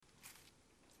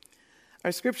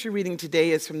Our scripture reading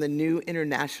today is from the New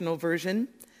International Version.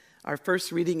 Our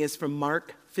first reading is from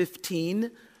Mark 15,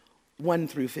 1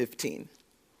 through 15.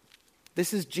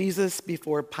 This is Jesus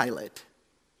before Pilate.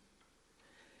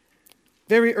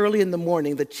 Very early in the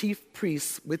morning, the chief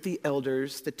priests with the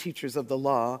elders, the teachers of the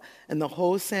law, and the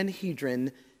whole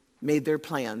Sanhedrin made their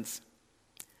plans.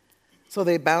 So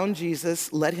they bound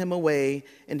Jesus, led him away,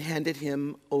 and handed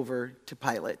him over to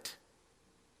Pilate.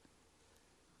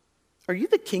 "Are you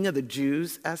the king of the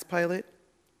Jews?" asked Pilate.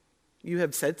 "You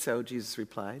have said so," Jesus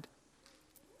replied.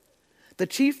 The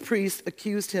chief priests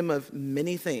accused him of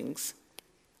many things.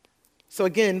 So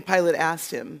again, Pilate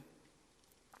asked him,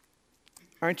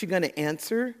 "Aren't you going to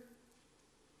answer?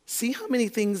 See how many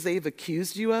things they've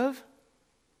accused you of?"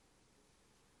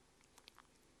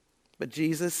 But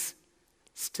Jesus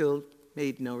still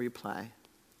made no reply,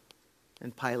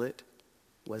 and Pilate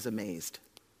was amazed.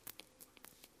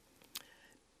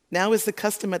 Now is the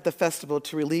custom at the festival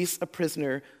to release a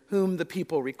prisoner whom the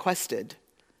people requested.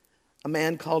 A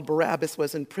man called Barabbas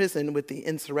was in prison with the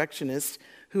insurrectionists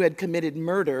who had committed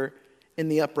murder in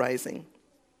the uprising.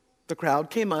 The crowd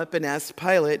came up and asked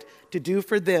Pilate to do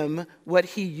for them what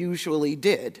he usually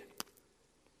did.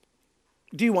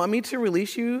 "Do you want me to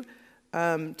release you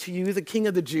to you, the king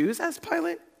of the Jews?" asked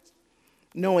Pilate,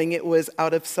 knowing it was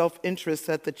out of self-interest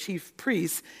that the chief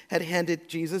priests had handed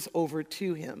Jesus over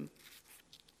to him.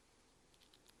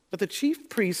 But the chief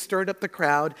priests stirred up the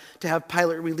crowd to have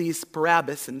Pilate release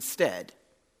Barabbas instead.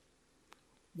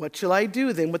 "What shall I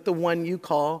do then with the one you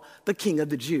call the king of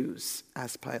the Jews?"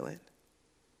 asked Pilate.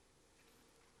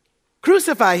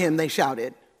 "Crucify him," they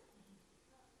shouted.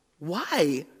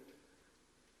 "Why?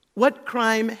 What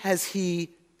crime has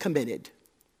he committed?"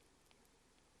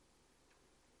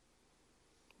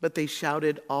 But they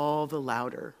shouted all the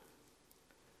louder,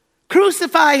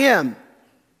 "Crucify him!"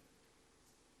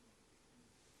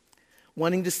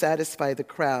 Wanting to satisfy the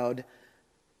crowd,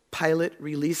 Pilate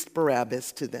released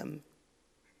Barabbas to them.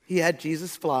 He had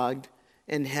Jesus flogged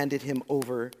and handed him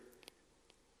over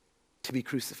to be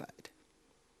crucified.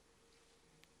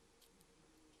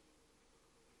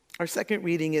 Our second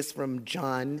reading is from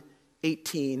John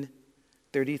 18,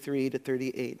 33 to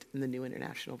 38 in the New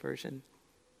International Version.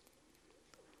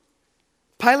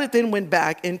 Pilate then went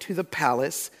back into the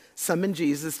palace, summoned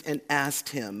Jesus, and asked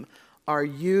him, "Are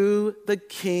you the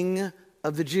king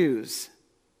of the Jews?"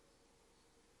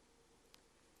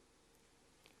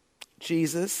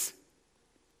 Jesus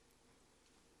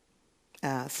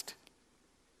asked,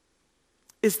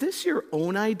 "Is this your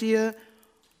own idea,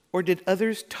 or did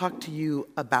others talk to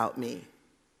you about me?"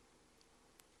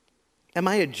 "Am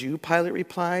I a Jew?" Pilate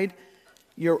replied.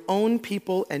 "Your own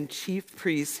people and chief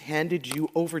priests handed you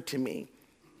over to me.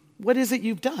 What is it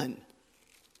you've done?"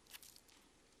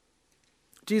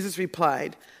 Jesus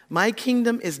replied, "My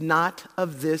kingdom is not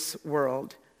of this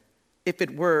world. If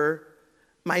it were,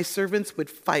 my servants would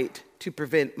fight to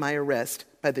prevent my arrest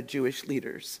by the Jewish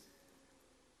leaders.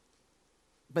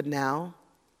 But now,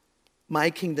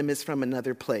 my kingdom is from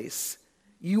another place."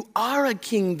 "You are a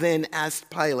king then?" asked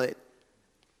Pilate.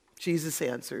 Jesus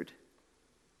answered,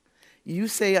 "You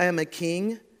say I am a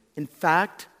king. In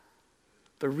fact,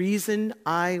 the reason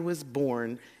I was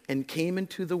born and came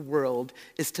into the world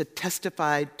is to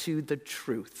testify to the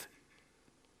truth.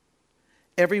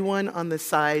 Everyone on the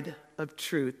side of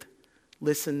truth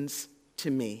listens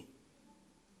to me."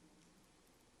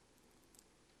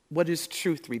 "What is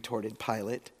truth?" retorted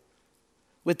Pilate.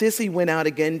 With this, he went out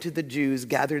again to the Jews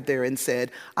gathered there and said,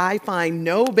 "I find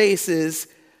no basis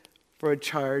for a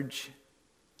charge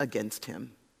against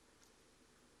him."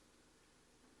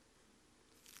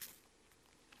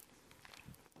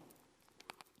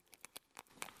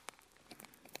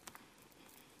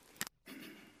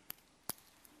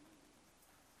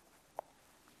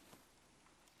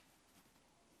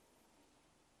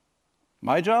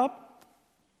 My job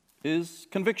is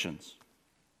convictions,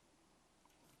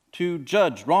 to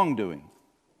judge wrongdoing,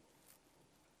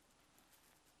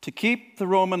 to keep the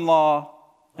Roman law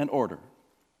and order.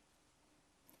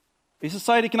 A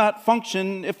society cannot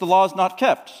function if the law is not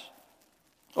kept,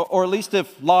 or at least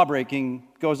if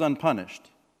law-breaking goes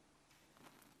unpunished.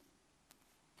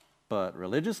 But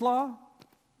religious law?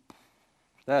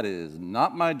 That is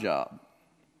not my job.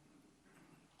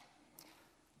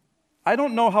 I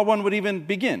don't know how one would even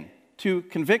begin to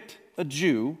convict a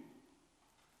Jew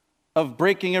of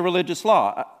breaking a religious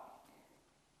law.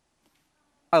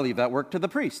 I leave that work to the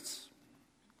priests.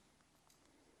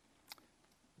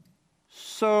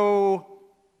 So,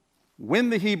 when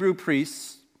the Hebrew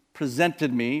priests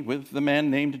presented me with the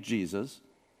man named Jesus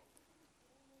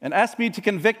and asked me to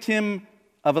convict him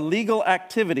of illegal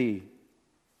activity,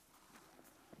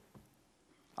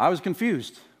 I was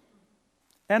confused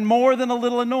and more than a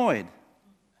little annoyed.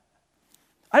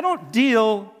 I don't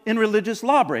deal in religious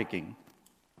lawbreaking.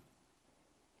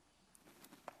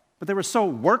 But they were so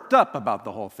worked up about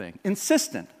the whole thing,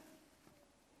 insistent.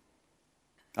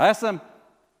 I asked them,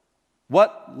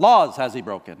 what laws has he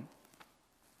broken?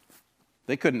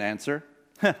 They couldn't answer.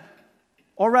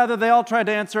 Or rather, they all tried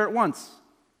to answer at once.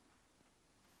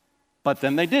 But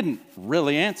then they didn't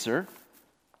really answer.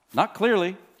 Not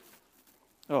clearly.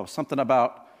 Oh, something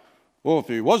about, well, if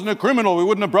he wasn't a criminal, we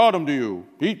wouldn't have brought him to you.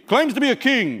 He claims to be a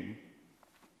king.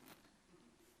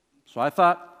 So I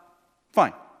thought,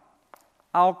 fine,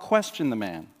 I'll question the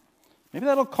man. Maybe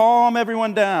that'll calm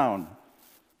everyone down.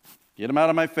 Get him out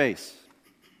of my face.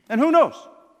 And who knows?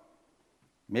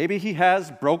 Maybe he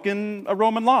has broken a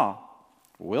Roman law.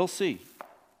 We'll see.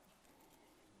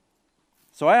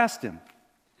 So I asked him,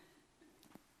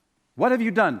 what have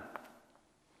you done?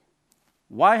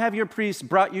 Why have your priests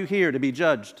brought you here to be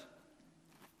judged?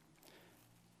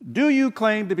 Do you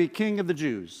claim to be king of the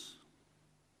Jews?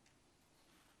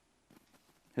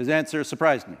 His answer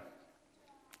surprised me.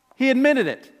 He admitted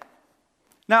it.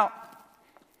 Now,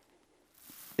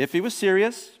 if he was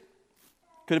serious,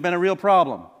 could have been a real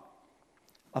problem.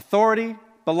 Authority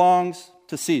belongs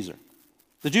to Caesar.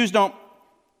 The Jews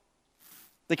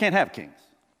they can't have kings.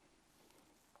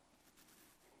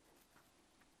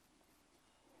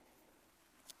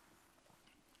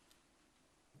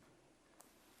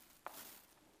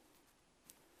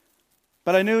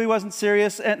 But I knew he wasn't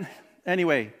serious, and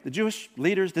anyway, the Jewish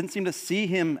leaders didn't seem to see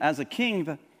him as a king.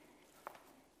 The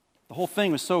whole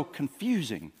thing was so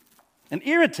confusing and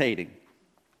irritating.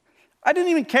 I didn't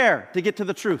even care to get to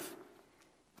the truth.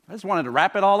 I just wanted to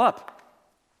wrap it all up.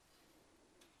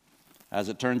 As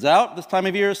it turns out, this time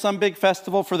of year is some big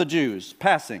festival for the Jews.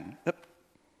 Passing.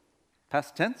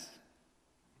 Past tense?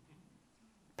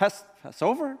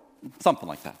 Passover? Something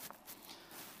like that.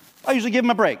 I usually give them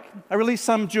a break. I release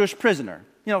some Jewish prisoner.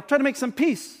 Try to make some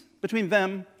peace between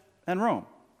them and Rome.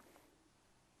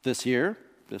 This year,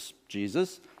 this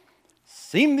Jesus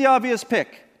seemed the obvious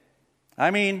pick.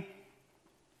 I mean,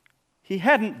 he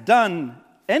hadn't done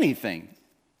anything.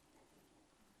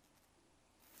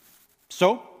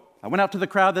 So, I went out to the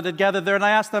crowd that had gathered there and I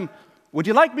asked them, would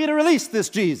you like me to release this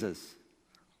Jesus?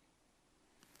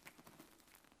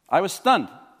 I was stunned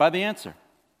by the answer.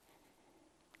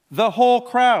 The whole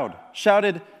crowd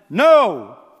shouted,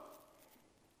 no!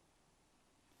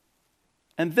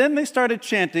 And then they started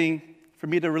chanting for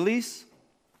me to release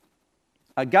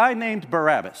a guy named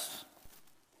Barabbas,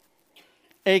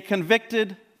 a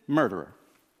convicted murderer.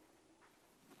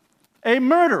 A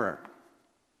murderer!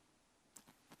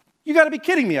 You got to be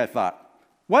kidding me, I thought.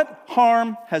 What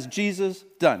harm has Jesus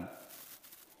done?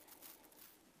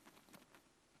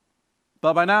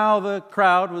 But by now the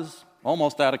crowd was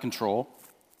almost out of control.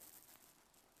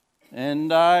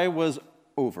 And I was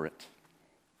over it.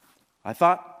 I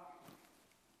thought,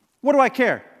 what do I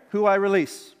care who I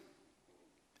release?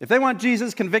 If they want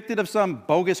Jesus convicted of some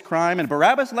bogus crime and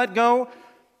Barabbas let go,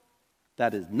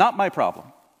 that is not my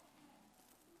problem.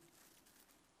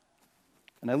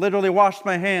 And I literally washed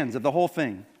my hands of the whole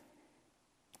thing,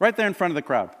 right there in front of the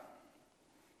crowd.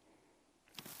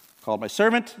 Called my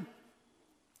servant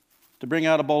to bring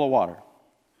out a bowl of water.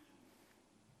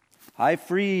 I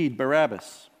freed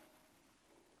Barabbas.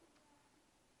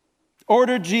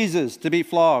 Ordered Jesus to be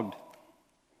flogged.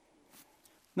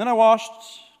 Then I washed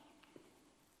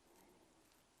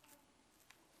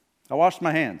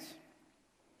my hands.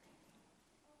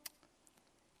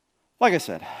 Like I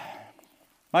said,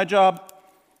 my job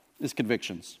is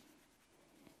convictions,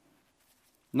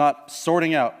 not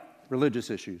sorting out religious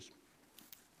issues.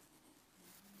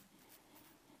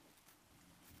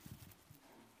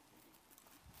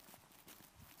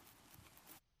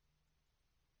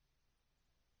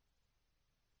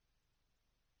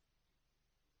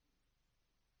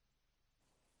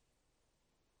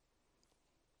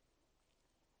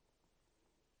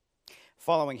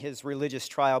 Following his religious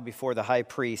trial before the high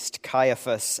priest,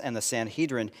 Caiaphas, and the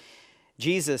Sanhedrin,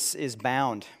 Jesus is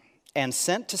bound and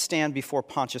sent to stand before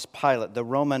Pontius Pilate, the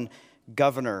Roman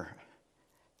governor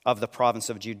of the province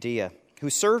of Judea,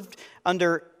 who served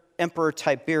under Emperor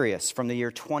Tiberius from the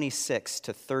year 26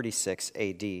 to 36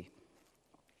 AD.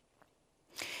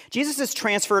 Jesus is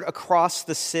transferred across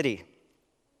the city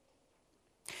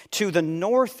to the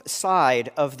north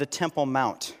side of the Temple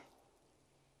Mount,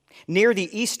 near the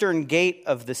eastern gate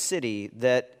of the city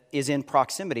that is in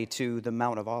proximity to the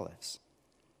Mount of Olives.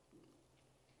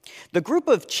 The group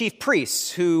of chief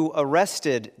priests who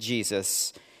arrested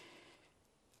Jesus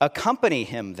accompany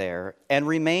him there and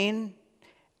remain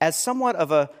as somewhat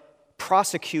of a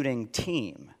prosecuting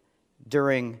team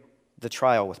during the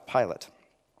trial with Pilate.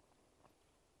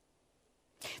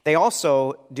 They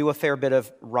also do a fair bit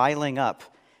of riling up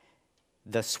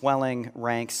the swelling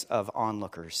ranks of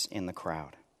onlookers in the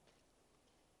crowd.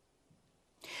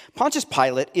 Pontius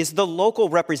Pilate is the local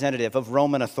representative of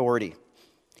Roman authority,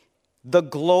 the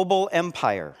global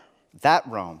empire, that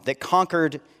Rome, that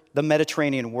conquered the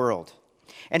Mediterranean world.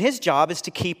 And his job is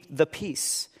to keep the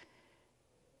peace,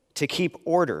 to keep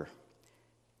order,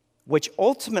 which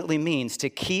ultimately means to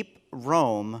keep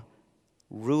Rome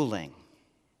ruling.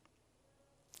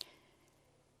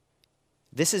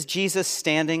 This is Jesus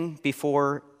standing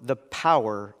before the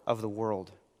power of the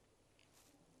world.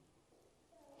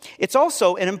 It's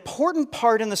also an important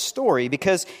part in the story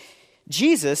because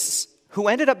Jesus, who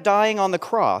ended up dying on the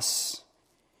cross,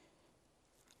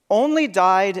 only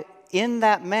died in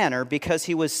that manner because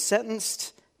he was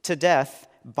sentenced to death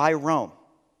by Rome.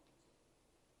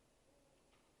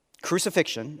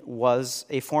 Crucifixion was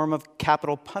a form of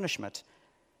capital punishment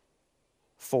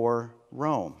for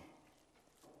Rome.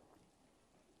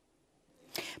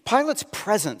 Pilate's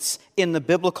presence in the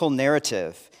biblical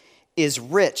narrative is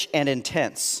rich and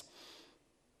intense.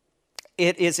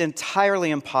 It is entirely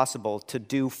impossible to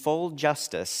do full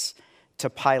justice to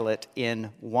Pilate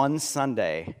in one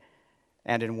Sunday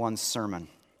and in one sermon.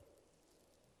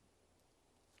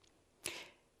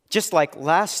 Just like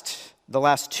the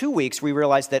last 2 weeks, we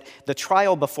realized that the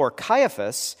trial before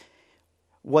Caiaphas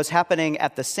was happening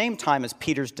at the same time as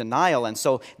Peter's denial, and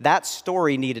so that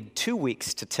story needed 2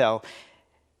 weeks to tell.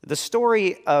 The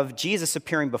story of Jesus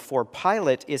appearing before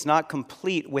Pilate is not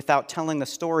complete without telling the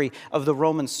story of the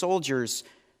Roman soldiers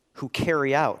who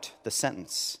carry out the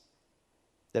sentence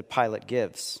that Pilate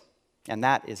gives. And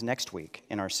that is next week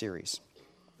in our series.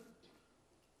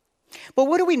 But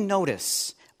what do we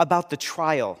notice about the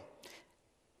trial,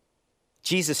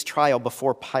 Jesus' trial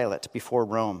before Pilate, before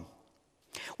Rome?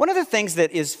 One of the things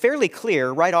that is fairly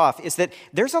clear right off is that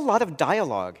there's a lot of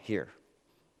dialogue here.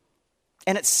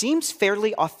 And it seems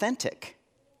fairly authentic.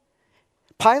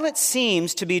 Pilate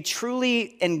seems to be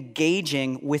truly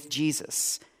engaging with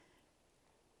Jesus.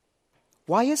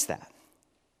 Why is that?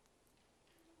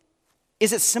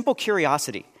 Is it simple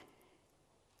curiosity?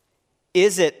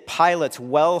 Is it Pilate's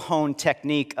well-honed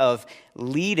technique of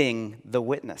leading the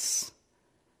witness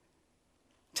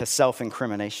to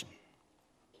self-incrimination?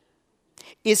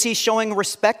 Is he showing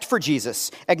respect for Jesus,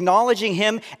 acknowledging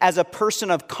him as a person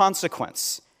of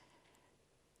consequence?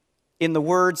 In the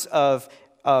words of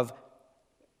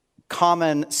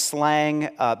common slang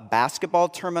basketball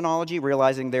terminology,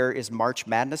 realizing there is March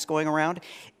Madness going around,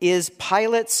 is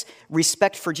Pilate's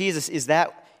respect for Jesus, is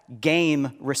that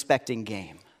game respecting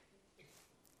game?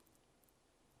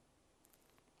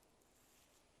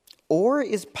 Or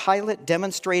is Pilate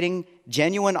demonstrating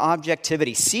genuine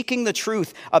objectivity, seeking the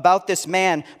truth about this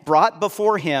man brought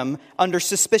before him under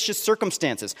suspicious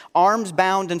circumstances, arms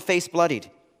bound and face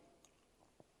bloodied?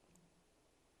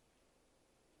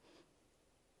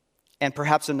 And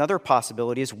perhaps another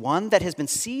possibility is one that has been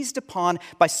seized upon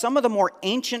by some of the more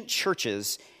ancient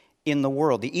churches in the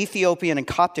world, the Ethiopian and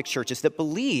Coptic churches, that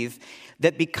believe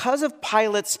that because of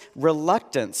Pilate's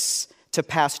reluctance to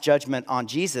pass judgment on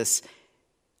Jesus,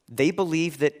 they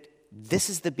believe that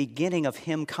this is the beginning of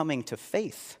him coming to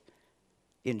faith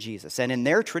in Jesus. And in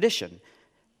their tradition,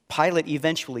 Pilate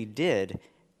eventually did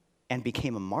and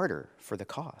became a martyr for the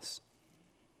cause.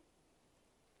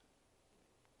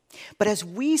 But as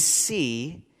we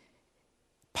see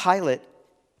Pilate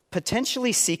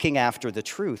potentially seeking after the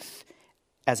truth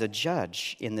as a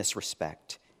judge in this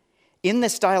respect, in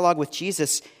this dialogue with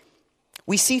Jesus,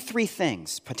 we see three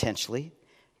things potentially.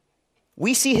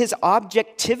 We see his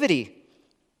objectivity,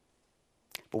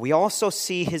 but we also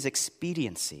see his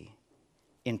expediency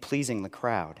in pleasing the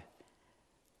crowd.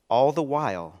 All the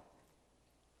while,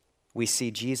 we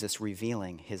see Jesus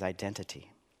revealing his identity.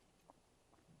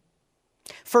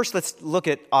 First, let's look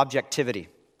at objectivity.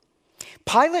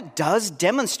 Pilate does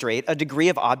demonstrate a degree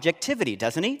of objectivity,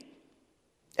 doesn't he?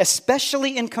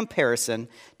 Especially in comparison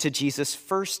to Jesus'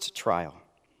 first trial.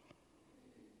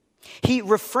 He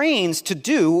refrains to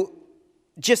do,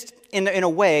 just in a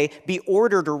way, be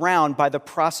ordered around by the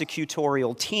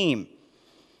prosecutorial team.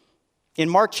 In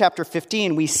Mark chapter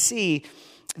 15, we see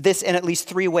this in at least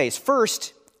three ways.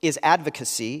 First is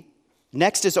advocacy,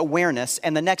 next is awareness,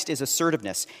 and the next is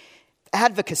assertiveness.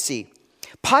 Advocacy.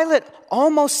 Pilate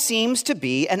almost seems to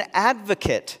be an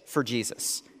advocate for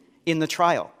Jesus in the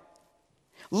trial,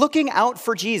 looking out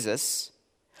for Jesus,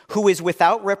 who is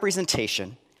without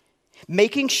representation,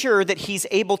 making sure that he's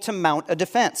able to mount a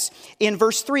defense. In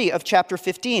verse 3 of chapter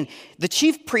 15, the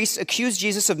chief priests accused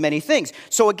Jesus of many things.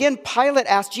 So again, Pilate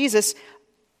asked Jesus,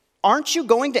 aren't you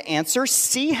going to answer?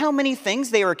 See how many things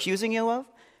they are accusing you of?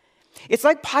 It's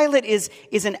like Pilate is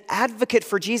an advocate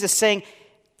for Jesus, saying,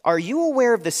 are you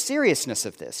aware of the seriousness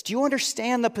of this? Do you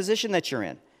understand the position that you're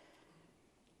in?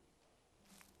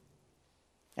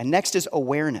 And next is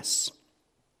awareness.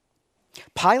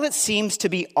 Pilate seems to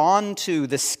be onto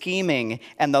the scheming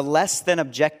and the less than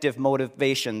objective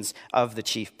motivations of the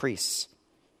chief priests.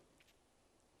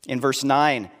 In verse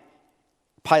 9,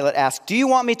 Pilate asked, do you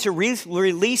want me to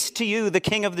release to you the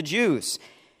king of the Jews?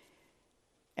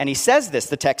 And he says this,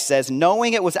 the text says,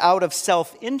 knowing it was out of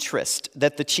self-interest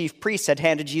that the chief priests had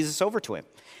handed Jesus over to him.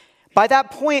 By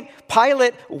that point,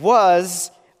 Pilate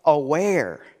was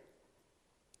aware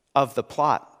of the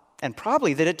plot and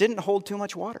probably that it didn't hold too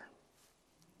much water.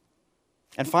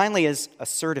 And finally is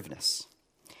assertiveness.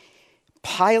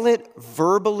 Pilate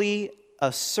verbally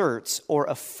asserts or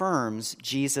affirms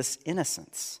Jesus'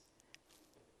 innocence.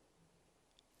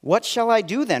 What shall I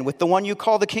do then with the one you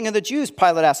call the king of the Jews?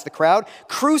 Pilate asked the crowd.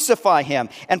 Crucify him.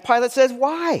 And Pilate says,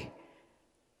 why?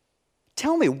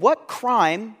 Tell me, what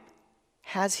crime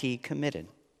has he committed?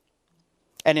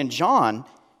 And in John,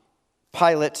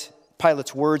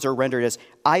 Pilate's words are rendered as,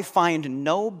 I find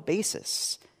no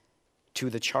basis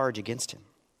to the charge against him.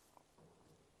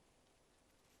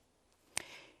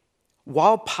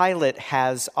 While Pilate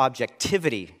has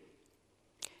objectivity,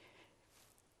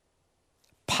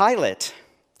 Pilate,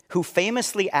 who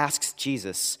famously asks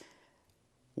Jesus,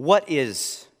 what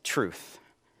is truth,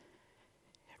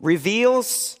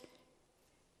 reveals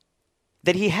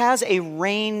that he has a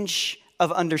range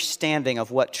of understanding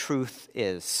of what truth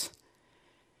is.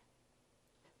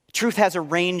 Truth has a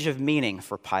range of meaning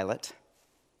for Pilate,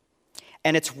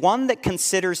 and it's one that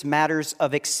considers matters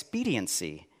of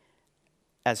expediency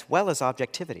as well as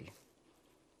objectivity.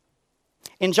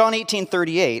 In John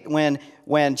 18:38,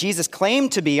 when Jesus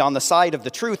claimed to be on the side of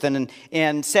the truth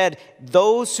and said,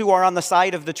 those who are on the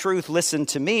side of the truth, listen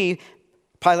to me,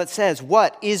 Pilate says,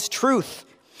 what is truth?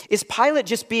 Is Pilate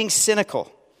just being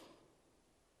cynical?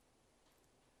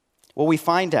 Well, we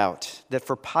find out that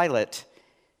for Pilate,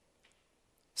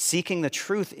 seeking the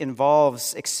truth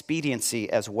involves expediency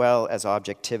as well as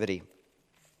objectivity.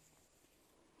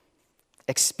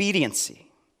 Expediency.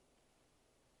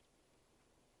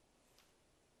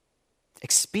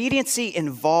 Expediency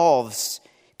involves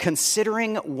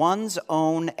considering one's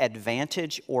own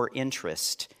advantage or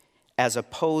interest as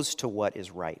opposed to what is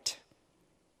right.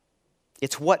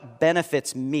 It's what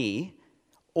benefits me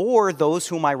or those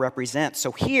whom I represent.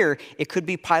 So here, it could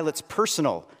be Pilate's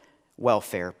personal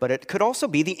welfare, but it could also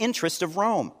be the interest of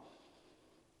Rome.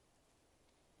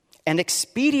 And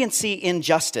expediency in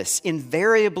justice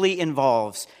invariably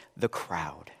involves the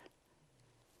crowd,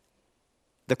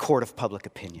 the court of public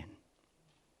opinion.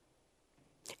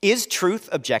 Is truth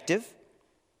objective?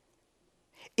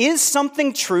 Is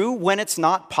something true when it's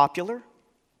not popular?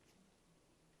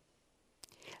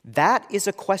 That is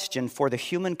a question for the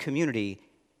human community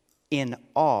in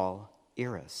all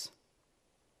eras.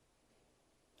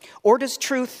 Or does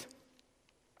truth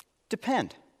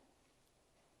depend?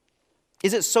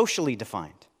 Is it socially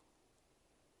defined?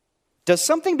 Does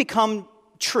something become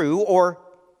true or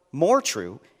more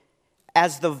true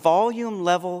as the volume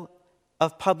level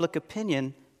of public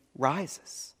opinion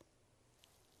rises?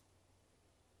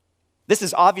 This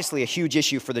is obviously a huge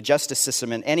issue for the justice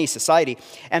system in any society,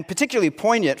 and particularly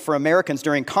poignant for Americans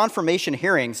during confirmation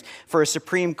hearings for a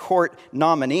Supreme Court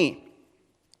nominee.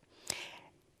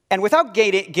 And without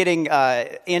getting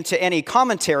into any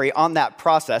commentary on that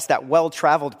process, that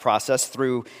well-traveled process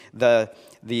through the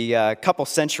couple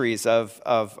centuries of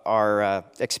our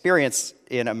experience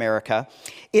in America,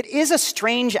 it is a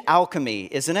strange alchemy,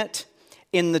 isn't it,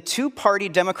 in the two-party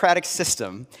democratic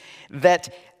system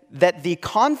that the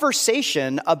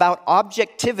conversation about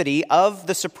objectivity of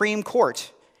the Supreme Court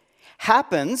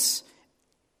happens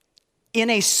in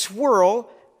a swirl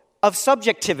of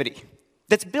subjectivity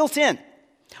that's built in.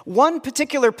 One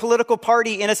particular political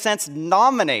party, in a sense,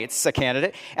 nominates a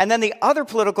candidate, and then the other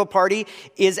political party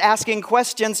is asking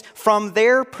questions from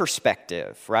their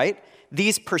perspective, right?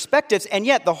 These perspectives, and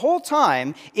yet the whole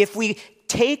time, if we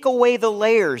take away the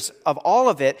layers of all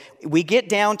of it, we get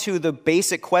down to the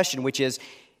basic question, which is,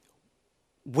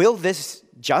 will this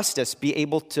justice be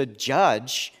able to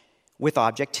judge with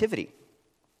objectivity?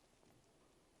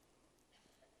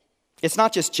 It's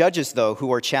not just judges, though,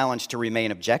 who are challenged to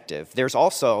remain objective. There's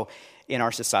also, in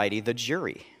our society, the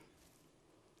jury.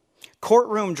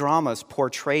 Courtroom dramas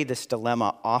portray this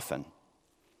dilemma often.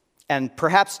 And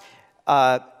perhaps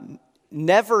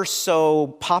never so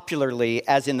popularly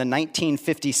as in the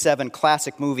 1957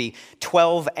 classic movie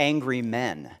 12 Angry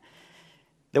Men,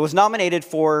 that was nominated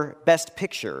for Best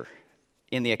Picture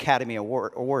in the Academy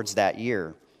Awards that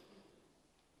year.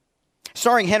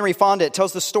 Starring Henry Fonda, it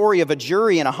tells the story of a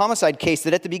jury in a homicide case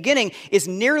that at the beginning is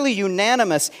nearly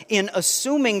unanimous in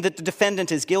assuming that the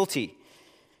defendant is guilty,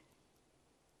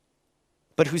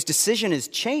 but whose decision is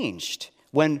changed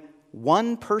when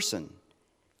one person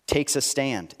takes a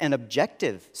stand, an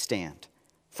objective stand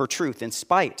for truth in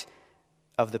spite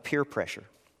of the peer pressure.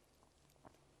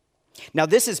 Now,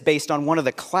 this is based on one of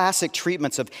the classic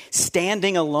treatments of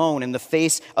standing alone in the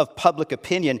face of public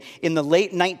opinion in the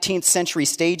late 19th century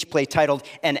stage play titled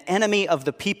An Enemy of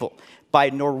the People by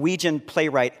Norwegian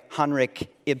playwright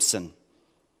Henrik Ibsen.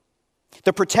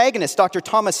 The protagonist, Dr.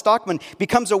 Thomas Stockman,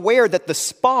 becomes aware that the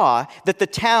spa that the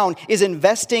town is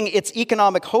investing its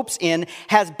economic hopes in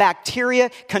has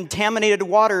bacteria-contaminated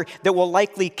water that will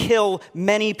likely kill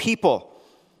many people.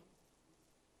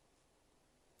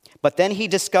 But then he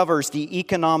discovers the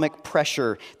economic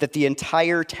pressure that the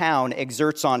entire town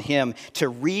exerts on him to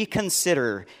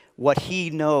reconsider what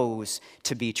he knows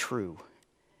to be true.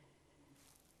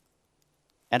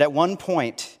 And at one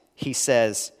point, he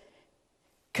says,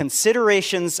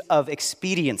 considerations of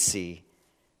expediency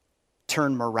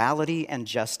turn morality and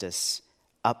justice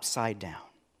upside down.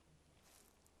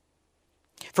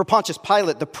 For Pontius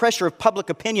Pilate, the pressure of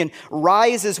public opinion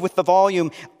rises with the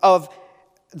volume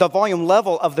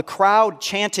level of the crowd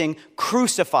chanting,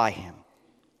 "Crucify him."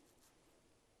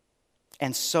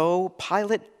 And so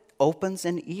Pilate opens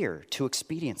an ear to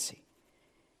expediency.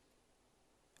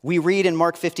 We read in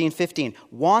Mark 15:15,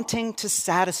 wanting to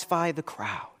satisfy the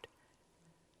crowd.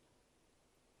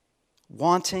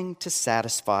 Wanting to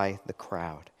satisfy the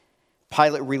crowd.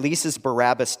 Pilate releases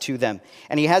Barabbas to them,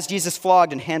 and he has Jesus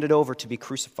flogged and handed over to be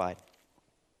crucified.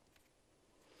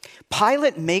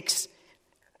 Pilate makes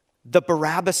the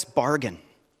Barabbas bargain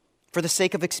for the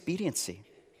sake of expediency.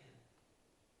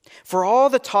 For all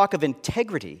the talk of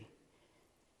integrity,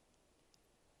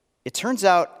 it turns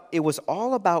out it was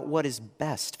all about what is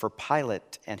best for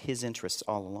Pilate and his interests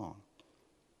all along.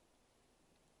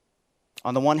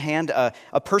 On the one hand,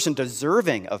 a person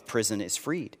deserving of prison is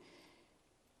freed.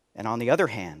 And on the other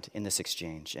hand, in this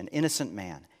exchange, an innocent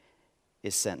man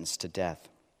is sentenced to death.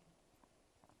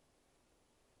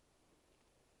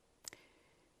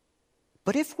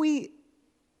 But if we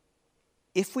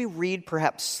read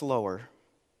perhaps slower,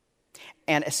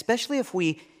 and especially if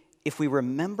we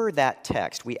remember that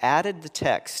text, we added the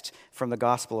text from the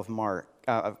Gospel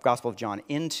of John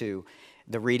into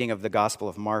the reading of the Gospel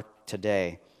of Mark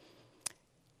today,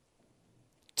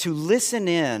 to listen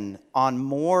in on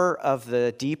more of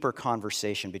the deeper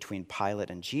conversation between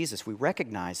Pilate and Jesus, we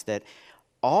recognize that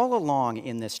all along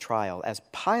in this trial, as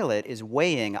Pilate is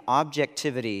weighing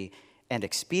objectivity and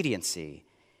expediency,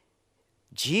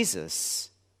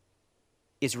 Jesus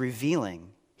is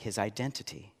revealing his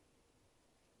identity.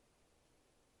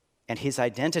 And his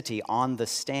identity on the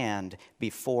stand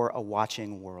before a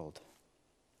watching world.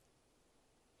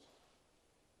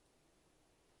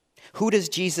 Who does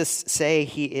Jesus say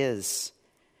he is?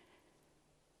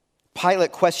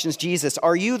 Pilate questions Jesus,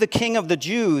 "Are you the king of the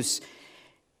Jews?"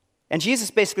 And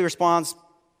Jesus basically responds,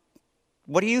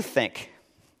 "What do you think?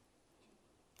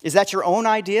 Is that your own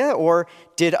idea, or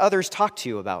did others talk to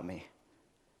you about me?"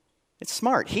 It's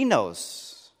smart. He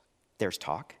knows there's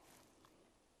talk.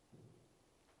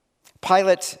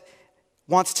 Pilate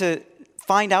wants to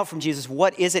find out from Jesus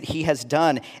what is it he has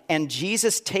done, and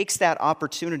Jesus takes that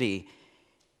opportunity,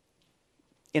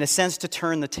 in a sense, to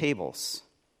turn the tables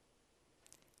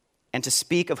and to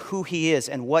speak of who he is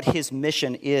and what his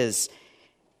mission is.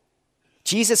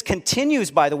 Jesus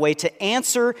continues, by the way, to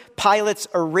answer Pilate's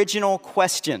original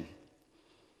question.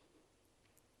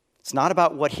 It's not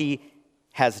about what he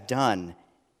has done.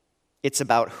 It's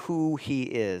about who he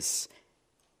is.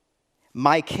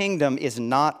 "My kingdom is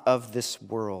not of this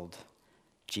world,"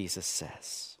 Jesus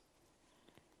says.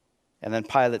 And then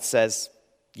Pilate says,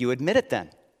 "You admit it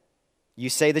then. You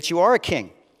say that you are a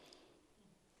king."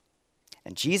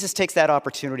 And Jesus takes that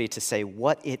opportunity to say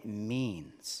what it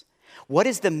means. What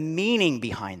is the meaning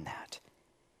behind that?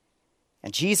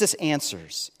 And Jesus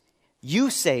answers, "You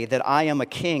say that I am a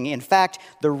king. In fact,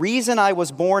 the reason I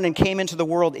was born and came into the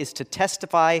world is to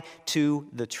testify to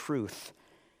the truth.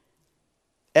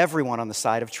 Everyone on the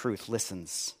side of truth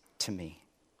listens to me."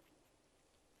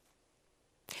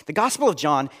 The Gospel of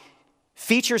John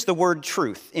features the word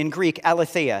truth, in Greek,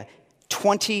 aletheia,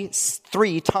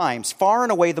 23 times, far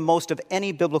and away the most of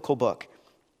any biblical book.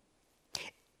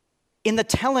 In the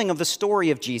telling of the story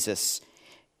of Jesus,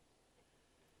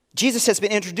 Jesus has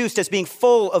been introduced as being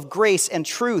full of grace and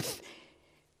truth.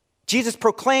 Jesus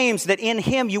proclaims that in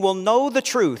him you will know the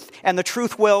truth, and the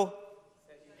truth will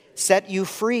set you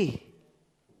free.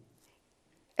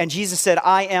 And Jesus said,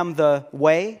 I am the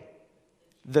way,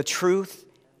 the truth,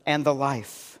 and the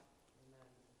life.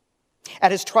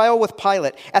 At his trial with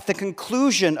Pilate, at the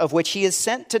conclusion of which he is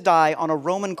sent to die on a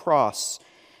Roman cross,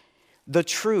 the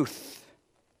truth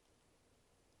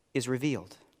is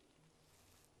revealed.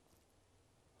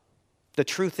 The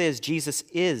truth is, Jesus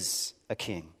is a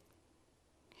king.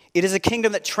 It is a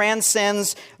kingdom that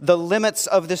transcends the limits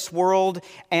of this world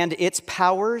and its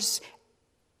powers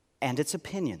and its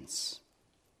opinions.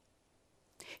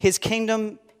 His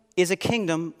kingdom is a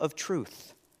kingdom of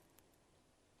truth.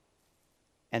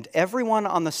 And everyone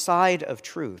on the side of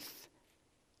truth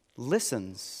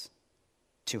listens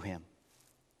to him.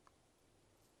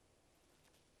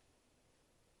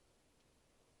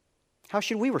 How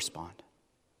should we respond?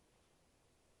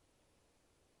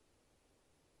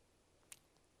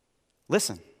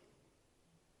 Listen.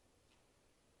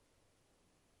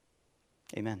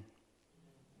 Amen.